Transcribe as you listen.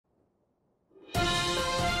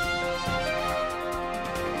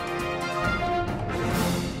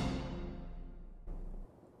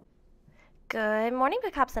Good morning,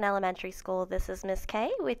 Pickups Elementary School. This is Miss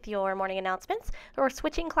K with your morning announcements. We're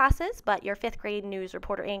switching classes, but your 5th grade news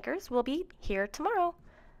reporter anchors will be here tomorrow.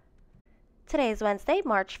 Today is Wednesday,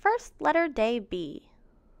 March 1st, letter day B.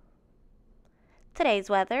 Today's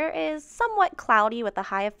weather is somewhat cloudy with a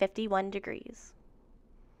high of 51 degrees.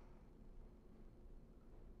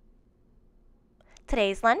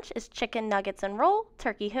 Today's lunch is chicken nuggets and roll,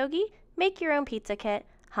 turkey hoagie, make your own pizza kit,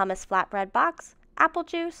 hummus flatbread box, apple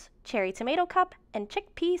juice, cherry tomato cup, and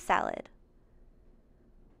chickpea salad.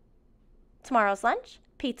 Tomorrow's lunch,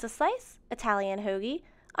 pizza slice, Italian hoagie,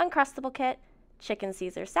 uncrustable kit, chicken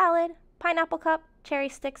Caesar salad, pineapple cup, cherry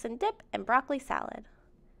sticks and dip, and broccoli salad.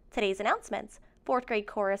 Today's announcements, 4th grade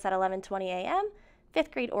chorus at 11:20 a.m.,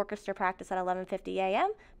 5th grade orchestra practice at 11:50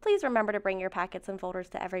 a.m. Please remember to bring your packets and folders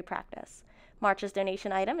to every practice. March's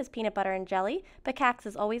donation item is peanut butter and jelly, but CAX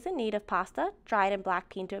is always in need of pasta, dried and black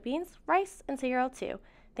pinto beans, rice, and cereal too.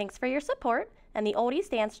 Thanks for your support, and the Oldies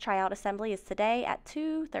Dance Tryout Assembly is today at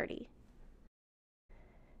 2:30.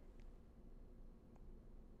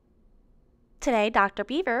 Today, Dr.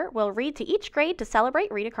 Beaver will read to each grade to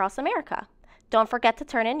celebrate Read Across America. Don't forget to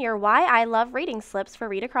turn in your Why I Love Reading slips for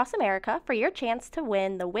Read Across America for your chance to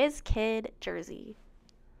win the Whiz Kid jersey.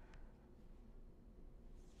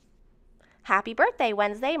 Happy birthday,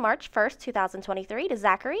 Wednesday, March 1st, 2023 to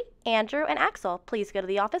Zachary, Andrew, and Axel. Please go to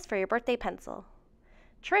the office for your birthday pencil.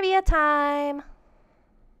 Trivia time!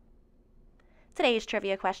 Today's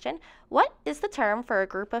trivia question, what is the term for a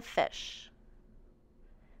group of fish?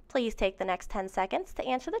 Please take the next 10 seconds to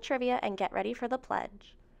answer the trivia and get ready for the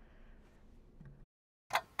pledge.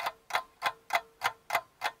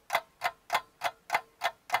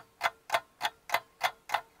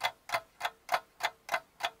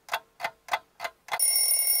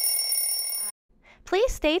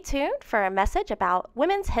 Please stay tuned for a message about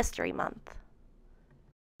Women's History Month.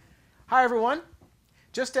 Hi everyone.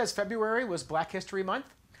 Just as February was Black History Month,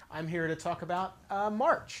 I'm here to talk about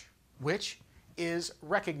March, which is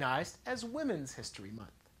recognized as Women's History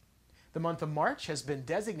Month. The month of March has been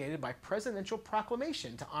designated by presidential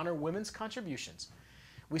proclamation to honor women's contributions.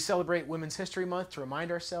 We celebrate Women's History Month to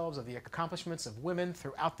remind ourselves of the accomplishments of women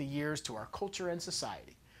throughout the years to our culture and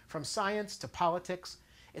society. From science to politics,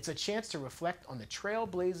 it's a chance to reflect on the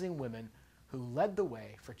trailblazing women who led the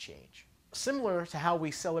way for change. Similar to how we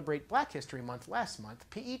celebrate Black History Month last month,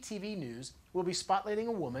 PETV News will be spotlighting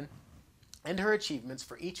a woman and her achievements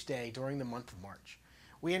for each day during the month of March.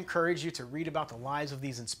 We encourage you to read about the lives of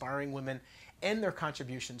these inspiring women and their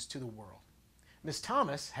contributions to the world. Ms.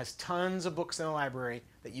 Thomas has tons of books in the library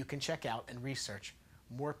that you can check out and research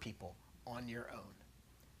more people on your own.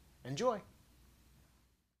 Enjoy!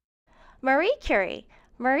 Marie Curie.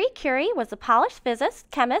 Marie Curie was a Polish physicist,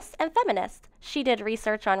 chemist, and feminist. She did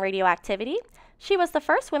research on radioactivity. She was the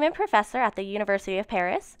first woman professor at the University of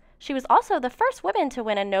Paris. She was also the first woman to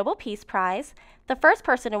win a Nobel Peace Prize, the first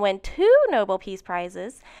person to win 2 Nobel Peace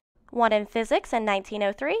Prizes, one in physics in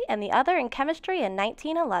 1903 and the other in chemistry in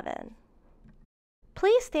 1911.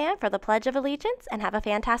 Please stand for the Pledge of Allegiance and have a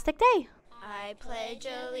fantastic day. I pledge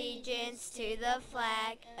allegiance to the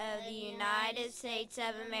flag of the United States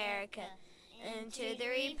of America and to the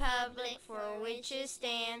republic for which it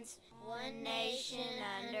stands, one nation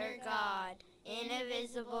under God,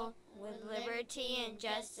 indivisible, with liberty and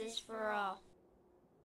justice for all.